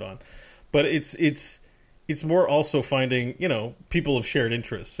t-shirt on. But it's more also finding, people of shared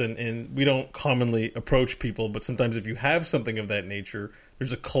interests, and we don't commonly approach people, but sometimes if you have something of that nature,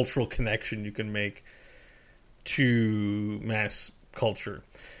 there's a cultural connection you can make to mass culture.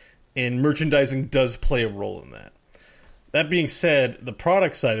 And merchandising does play a role in that. That being said, the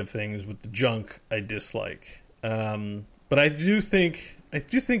product side of things with the junk, I dislike. But I do think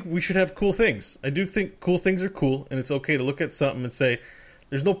we should have cool things. I do think cool things are cool, and it's okay to look at something and say,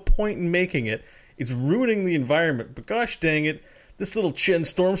 there's no point in making it. It's ruining the environment, but gosh dang it, this little Chen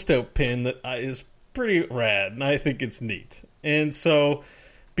Storm Stout pin that is pretty rad, and I think it's neat. And so,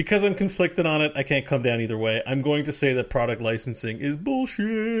 because I'm conflicted on it, I can't come down either way. I'm going to say that product licensing is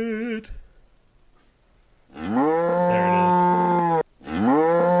bullshit. There it is.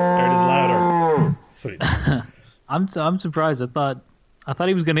 There it is, louder. Sweet. I'm surprised. I thought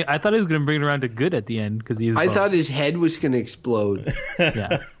he was gonna bring it around to good at the end because he. I thought his head was gonna explode.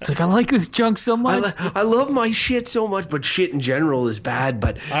 Yeah, it's like I like this junk so much. I love my shit so much, but shit in general is bad.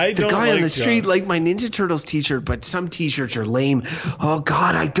 But the guy on the street liked my Ninja Turtles t-shirt, but some t-shirts are lame. Oh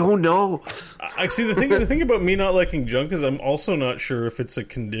God, I don't know. I see the thing about me not liking junk is I'm also not sure if it's a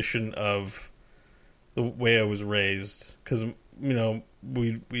condition of the way I was raised, because my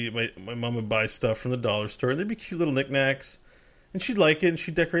mom would buy stuff from the dollar store and they'd be cute little knickknacks. And she'd like it, and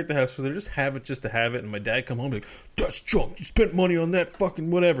she'd decorate the house with her. Just have it to have it. And my dad come home and be like, "That's junk. You spent money on that fucking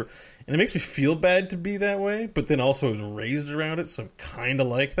whatever." And it makes me feel bad to be that way. But then also I was raised around it, so I'm kind of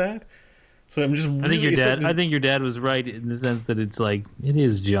like that. So I'm just really... I think your dad was right in the sense that it's like, it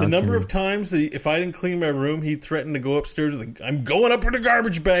is junk. The number of times that if I didn't clean my room, he'd threaten to go upstairs with I'm going up with a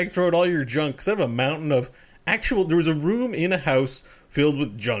garbage bag, throw out all your junk. Because I have a mountain of there was a room in a house filled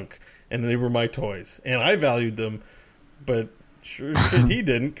with junk. And they were my toys. And I valued them. But... sure shit he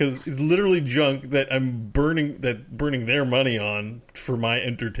didn't, because it's literally junk that I'm burning their money on for my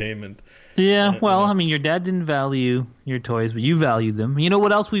entertainment. Yeah, I mean, your dad didn't value your toys, but you valued them. You know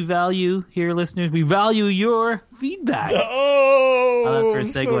what else we value here, listeners? We value your feedback. Oh, for a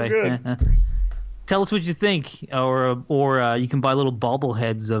segue. So good. Tell us what you think, or you can buy little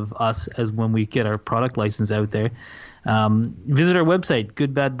bobbleheads of us as when we get our product license out there. Visit our website,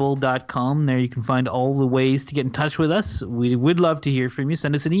 goodbadbull.com. There you can find all the ways to get in touch with us. We would love to hear from you.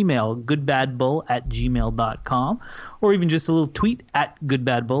 Send us an email, goodbadbull@gmail.com, or even just a little tweet at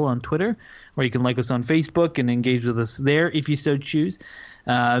goodbadbull on Twitter, or you can like us on Facebook and engage with us there if you so choose.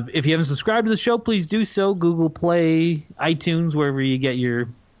 If you haven't subscribed to the show, please do so. Google Play, iTunes, wherever you get your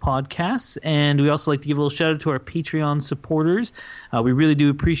podcasts. And we also like to give a little shout out to our Patreon supporters. We really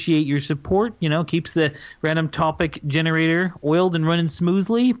do appreciate your support. Keeps the random topic generator oiled and running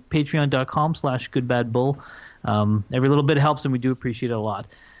smoothly. Patreon.com/goodbadbull. Every little bit helps, and we do appreciate it a lot.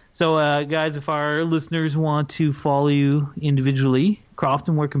 So guys, if our listeners want to follow you individually,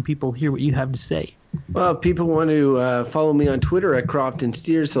 Crofton, where can people hear what you have to say? Well, if people want to follow me on Twitter at Crofton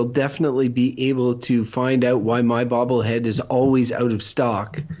Steers, they'll definitely be able to find out why my bobblehead is always out of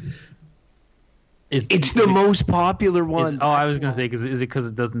stock. It's the most popular one. I was going to say, is it because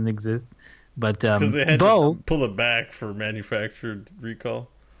it doesn't exist? But because they had to pull it back for manufactured recall.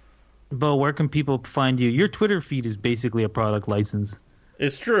 Bo, where can people find you? Your Twitter feed is basically a product license.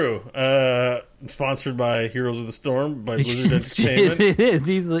 It's true. Sponsored by Heroes of the Storm by Blizzard Entertainment. It is.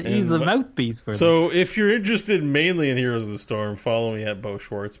 He's a mouthpiece for them. So if you're interested mainly in Heroes of the Storm, follow me at Bo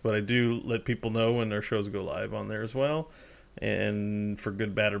Schwartz. But I do let people know when their shows go live on there as well. And for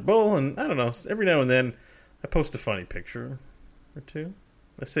Good, Bad, or Bull. And I don't know, every now and then I post a funny picture or two.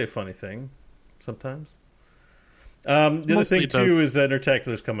 I say a funny thing sometimes. The other Mostly thing, too, is that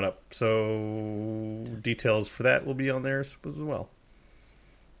Nerdtacular's coming up. So details for that will be on there as well.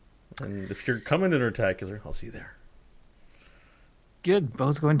 And if you're coming to Nerdtacular, I'll see you there. Good.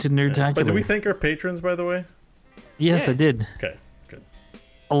 Bo's going to Nerdtacular. But did we thank our patrons, by the way? Yes, I did. Okay, good.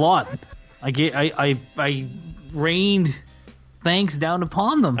 A lot. I rained thanks down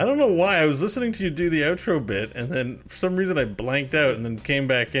upon them. I don't know why. I was listening to you do the outro bit, and then for some reason I blanked out and then came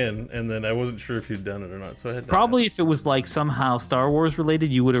back in, and then I wasn't sure if you'd done it or not. So I had to Probably if it was like somehow Star Wars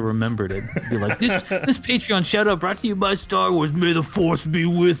related, you would have remembered it. You'd be like, this Patreon shout out brought to you by Star Wars. May the Force be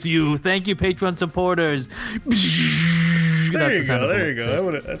with you. Thank you, Patreon supporters. There you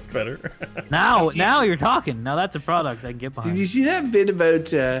go. That's better. Now you're talking. Now that's a product I can get behind. Did you see that bit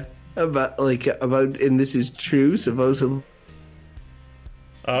about and this is true, supposedly?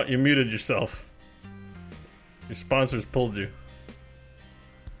 You muted yourself. Your sponsors pulled you.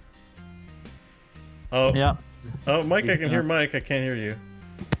 Oh. Yeah. Oh, Mike, I can hear Mike. I can't hear you.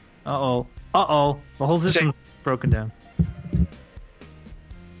 Uh-oh. The whole system's broken down.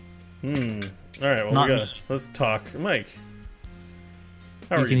 All right, well, let's talk. Mike.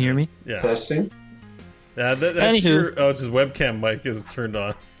 You can hear me? Yeah. Testing. Yeah, that's Anywho. your... Oh, it's his webcam mic is turned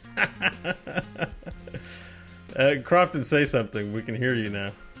on. Crofton, say something. We can hear you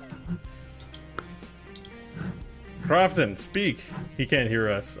now. Crofton, speak. He can't hear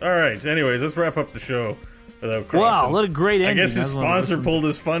us. All right. Anyways, let's wrap up the show without Crofton. Wow, what a great ending. I guess his sponsor pulled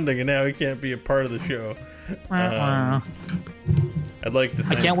his funding, and now he can't be a part of the show. I'd like to.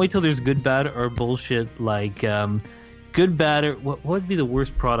 I can't wait till there's good, bad, or bullshit. Like good, bad, or what would be the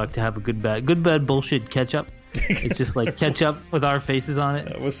worst product to have a good, bad bullshit ketchup? It's just like ketchup with our faces on it.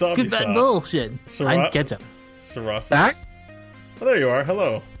 Wasabi good, bad sauce. bullshit. I'm ketchup. Sarasa. Back? Oh, there you are.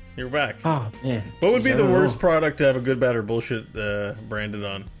 Hello. You're back. Oh, man. What would be the worst product to have a good, bad, or bullshit branded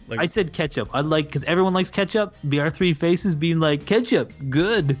on? Like, I said ketchup. I'd like, because everyone likes ketchup, be our three faces being like, ketchup,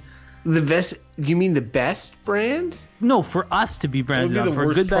 good. The best? You mean the best brand? No, for us to be branded What would be on. the For a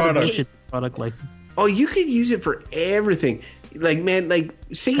worst good, bad, or product? bullshit product license. Oh, you could use it for everything. Like, man, like,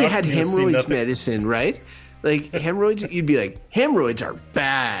 say you had Crofton's gonna see hemorrhoids nothing. medicine, right? Like, hemorrhoids, you'd be like, hemorrhoids are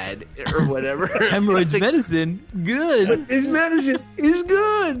bad, or whatever. Hemorrhoids Like, medicine, good. this medicine is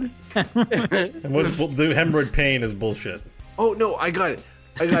good. and what's the hemorrhoid pain is bullshit. Oh, no, I got it.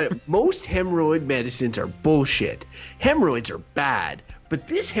 Most hemorrhoid medicines are bullshit. Hemorrhoids are bad. But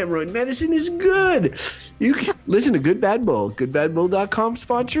this hemorrhoid medicine is good. You can listen to Good Bad Bull. GoodBadBull.com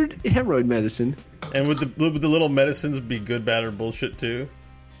sponsored hemorrhoid medicine. And would the little medicines be good, bad, or bullshit too?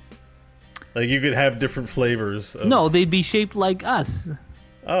 Like you could have different flavors. No, they'd be shaped like us.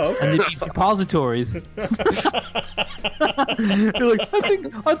 Oh, okay. And they'd be suppositories. You're like,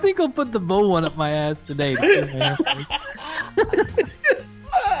 I think I'll put the bow one up my ass today.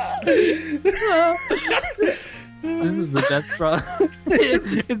 This is the best product.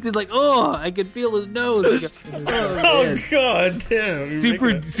 It's like, oh, I can feel his nose. Oh god damn!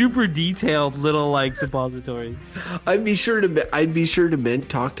 Super detailed little like suppositories. I'd be sure to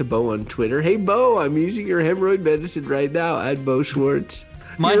talk to Bo on Twitter. Hey Bo, I'm using your hemorrhoid medicine right now. Add Bo Schwartz.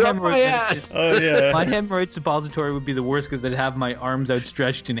 My You're up hemorrhoid my ass. Oh yeah. My hemorrhoid suppository would be the worst because they'd have my arms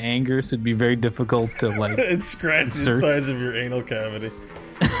outstretched in anger, so it'd be very difficult to like. It scratched the insert. size of your anal cavity.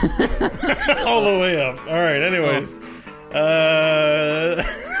 All the way up. All right. Anyways,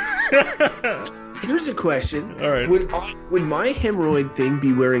 Here's a question. All right. Would my hemorrhoid thing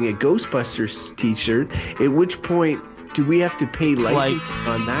be wearing a Ghostbusters t-shirt? At which point do we have to pay licensing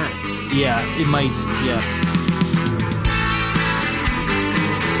on that? Yeah, it might. Yeah.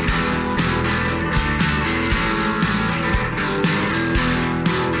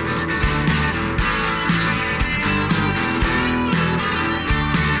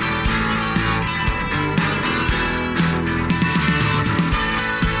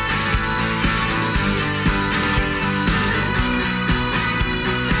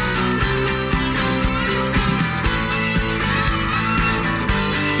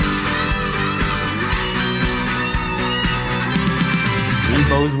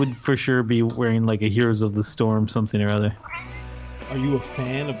 Bose would for sure be wearing like a Heroes of the Storm something or other. Are you a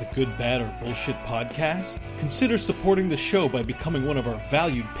fan of the Good, Bad, or Bullshit podcast? Consider supporting the show by becoming one of our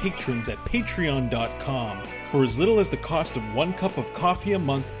valued patrons at patreon.com. For as little as the cost of 1 cup of coffee a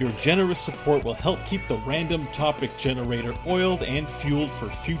month, your generous support will help keep the random topic generator oiled and fueled for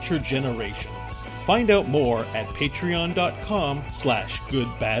future generations. Find out more at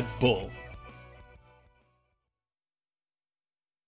patreon.com/goodbadbull.